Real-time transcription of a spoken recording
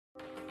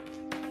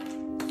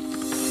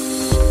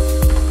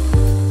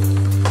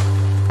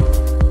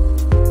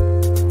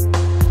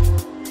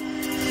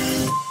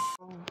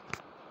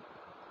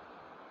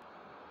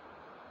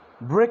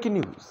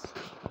Breaking news.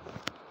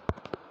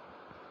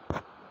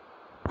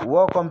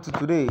 Welcome to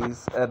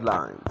today's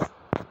headlines.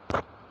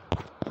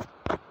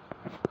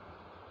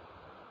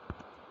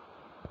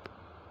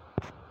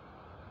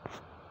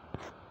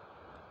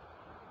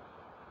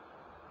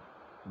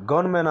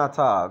 Gunmen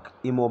attack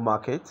Imo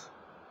market,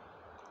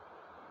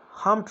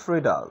 harm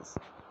traders,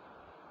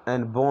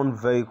 and burn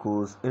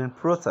vehicles in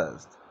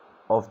protest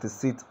of the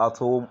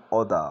sit-at-home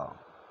order.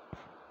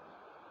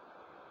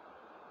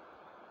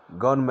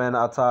 Gunmen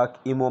attack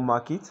Imo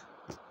market,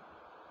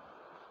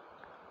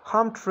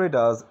 harm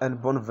traders,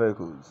 and burn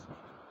vehicles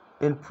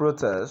in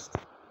protest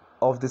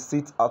of the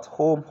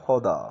sit-at-home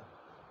order.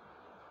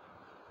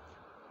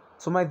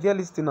 To my dear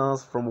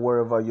listeners from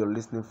wherever you're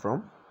listening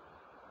from,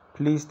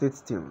 please stay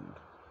tuned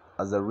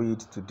as I read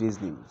today's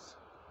news.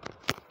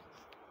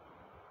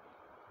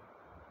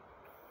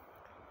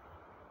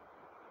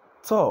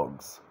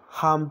 Thugs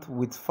armed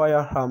with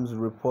firearms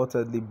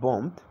reportedly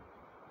bombed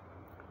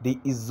the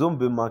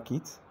Uzodinmas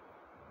market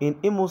in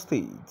Imo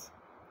State,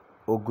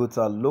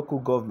 Ogota local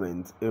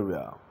government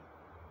area.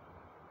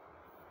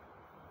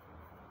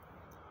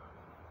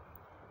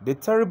 The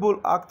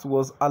terrible act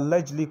was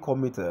allegedly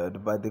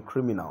committed by the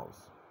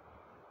criminals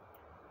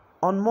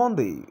on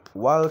Monday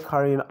while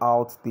carrying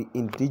out the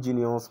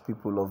indigenous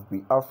people of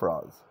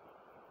Biafra's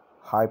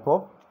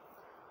IPOB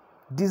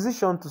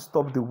decision to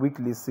stop the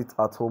weekly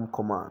sit-at-home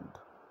command.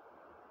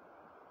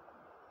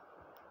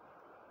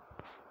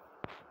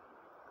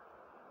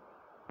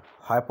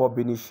 IPOB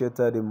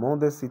initiated a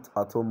Monday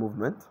sit-at-home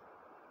movement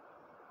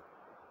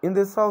in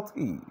the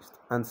southeast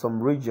and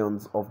some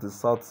regions of the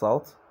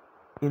south-south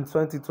in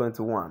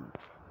 2021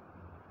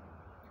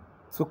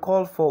 to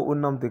call for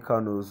Nnamdi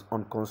Kanu's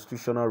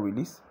unconstitutional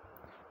release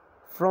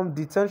from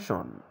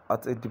detention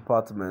at a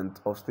Department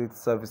of State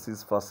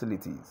Services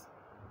facilities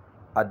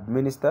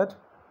administered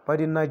by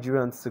the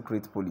Nigerian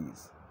Secret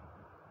Police.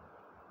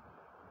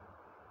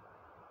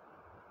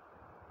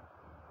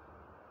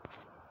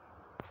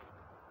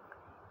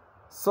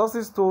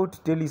 Sources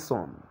told Daily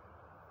Sun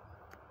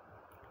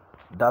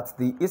that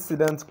the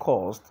incident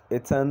caused a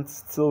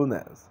tense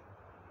stillness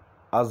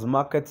as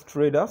market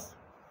traders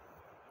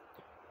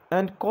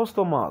and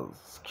customers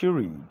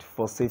scurried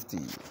for safety.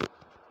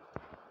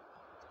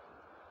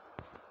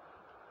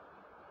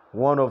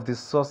 One of the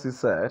sources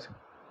said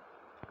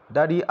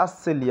that the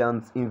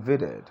assailants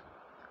invaded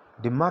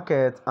the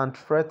market and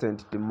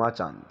threatened the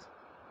merchant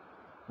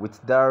with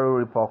dire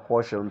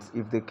repercussions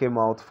if they came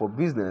out for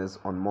business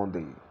on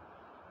Monday.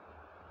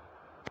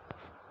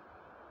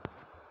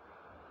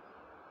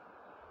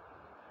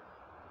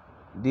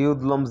 The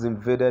hoodlums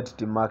invaded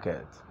the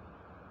market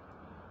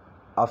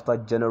after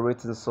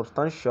generating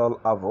substantial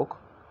havoc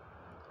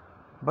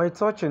by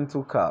touching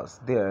two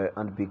cars there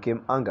and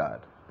became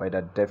angered by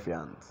the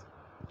defiant.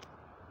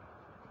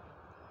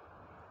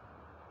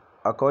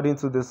 According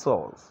to the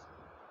source,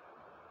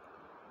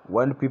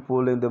 when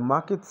people in the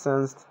market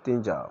sensed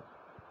danger,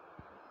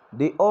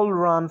 they all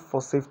ran for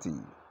safety,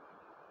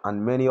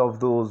 and many of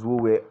those who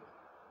were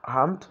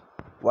harmed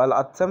while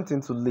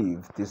attempting to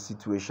leave the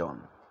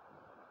situation.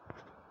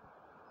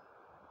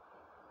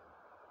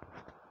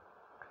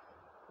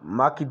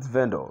 Market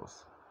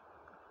vendors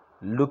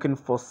looking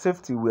for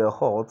safety were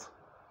hurt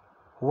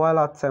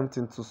while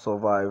attempting to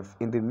survive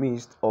in the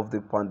midst of the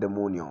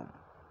pandemonium.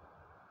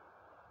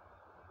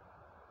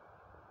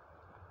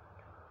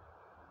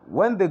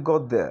 When they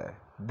got there,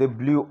 they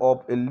blew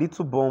up a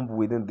little bomb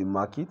within the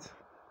market.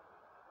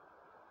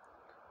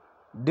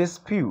 They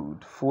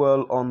spilled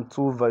fuel on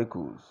two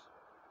vehicles,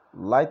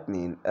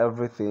 lighting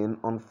everything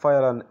on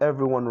fire, and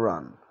everyone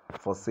ran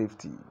for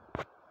safety.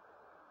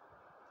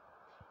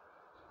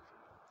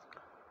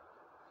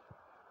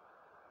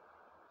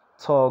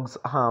 Thugs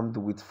armed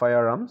with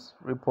firearms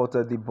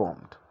reportedly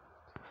bombed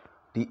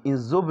the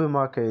Uzodinmas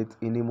market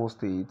in Imo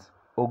State,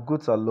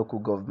 Ogota local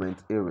government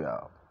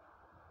area.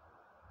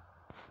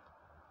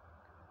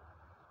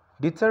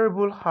 The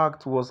terrible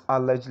act was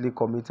allegedly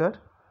committed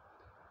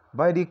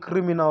by the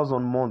criminals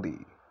on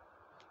Monday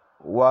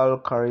while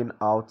carrying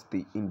out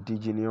the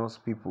indigenous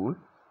people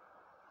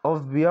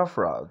of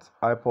Biafra's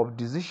IPOB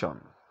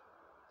decision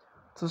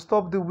to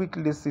stop the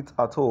weekly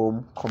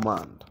sit-at-home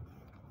command.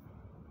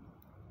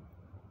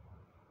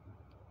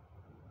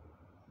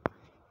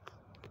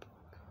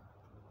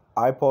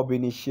 IPOB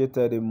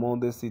initiated a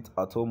Monday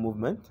sit-at-home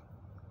movement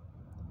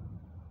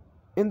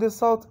in the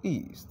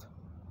southeast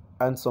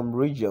and some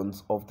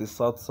regions of the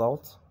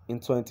south-south in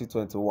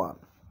 2021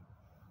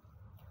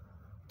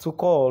 to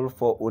call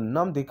for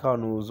Nnamdi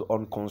Kanu's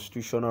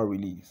unconstitutional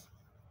release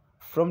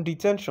from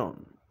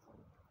detention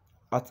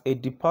at a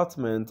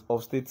Department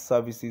of State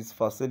Services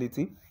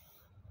facility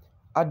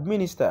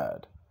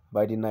administered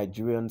by the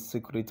Nigerian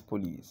Secret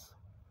Police.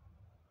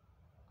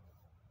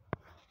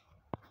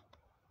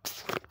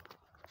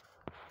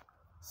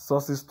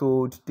 Sources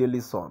told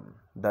Daily Sun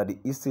that the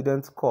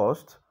incident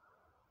caused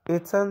a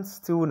tense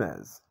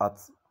stillness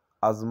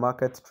as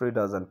market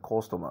traders and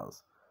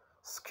customers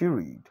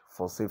scurried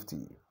for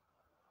safety.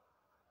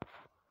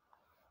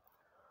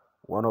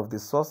 One of the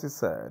sources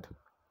said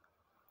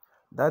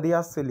that the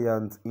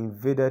assailants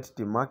invaded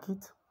the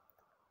market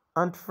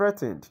and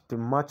threatened the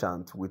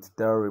merchant with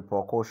dire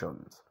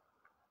repercussions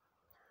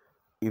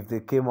if they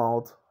came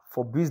out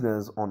for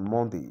business on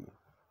Monday.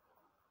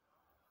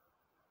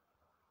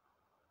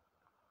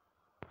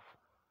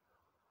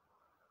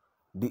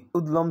 The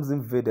hoodlums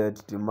invaded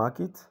the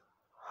market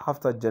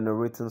after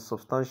generating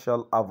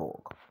substantial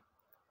havoc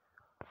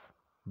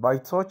by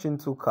touching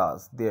two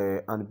cars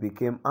there and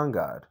became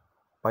angered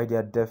by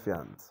their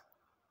defiance.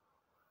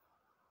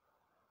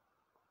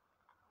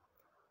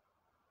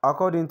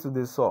 According to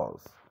the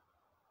source,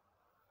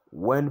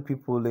 when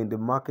people in the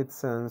market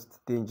sensed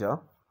danger,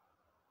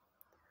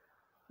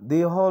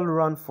 they all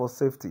ran for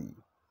safety,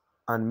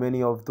 and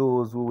many of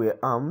those who were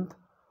armed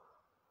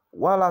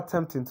while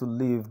attempting to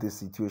leave the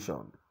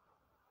situation.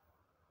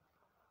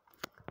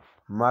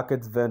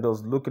 Market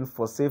vendors looking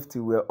for safety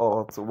were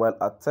hurt while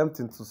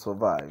attempting to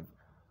survive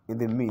in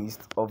the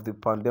midst of the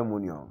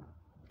pandemonium.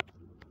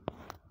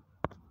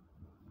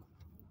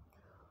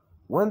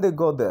 When they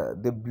got there,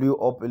 they blew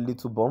up a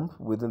little bomb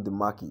within the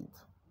market.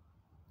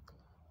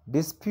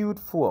 They spewed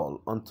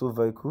fuel on two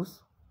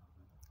vehicles,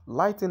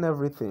 lighting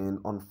everything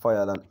on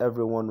fire, and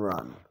everyone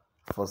ran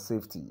for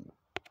safety.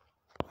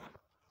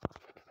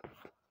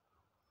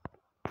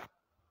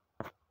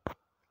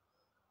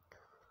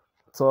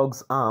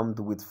 Thugs armed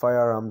with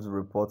firearms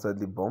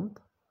reportedly bombed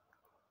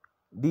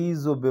the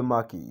Zobe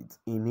market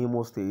in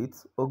Imo State,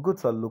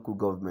 Oguta local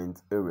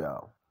government area.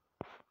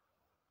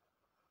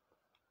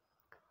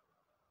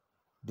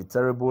 The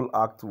terrible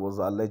act was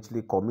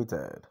allegedly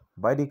committed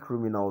by the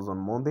criminals on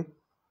Monday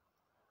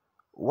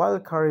while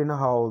carrying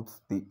out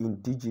the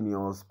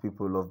indigenous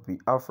people of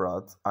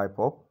Biafra's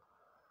IPOB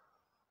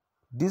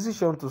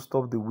decision to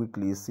stop the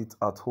weekly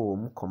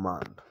sit-at-home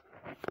command.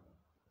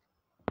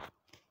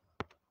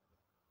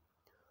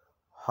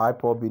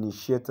 IPOB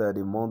initiated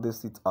a Monday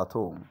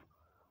sit-at-home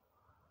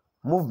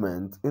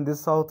movement in the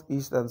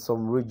southeast and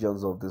some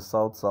regions of the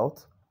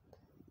south-south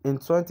in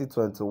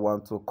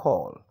 2021 to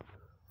call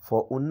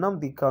for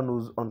Nnamdi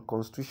Kanu's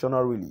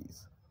unconstitutional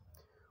release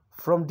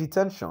from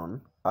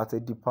detention at a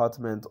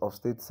Department of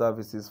State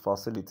Services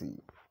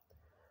facility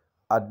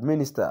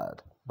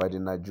administered by the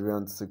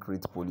Nigerian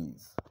Secret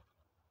Police.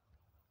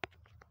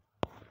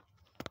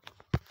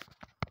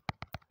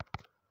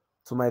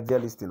 To my dear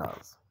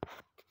listeners,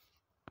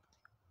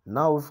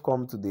 now we've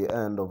come to the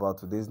end of our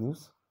today's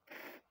news.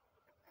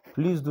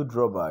 Please do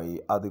drop by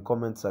at the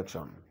comment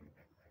section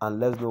and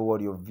let's know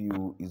what your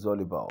view is all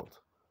about.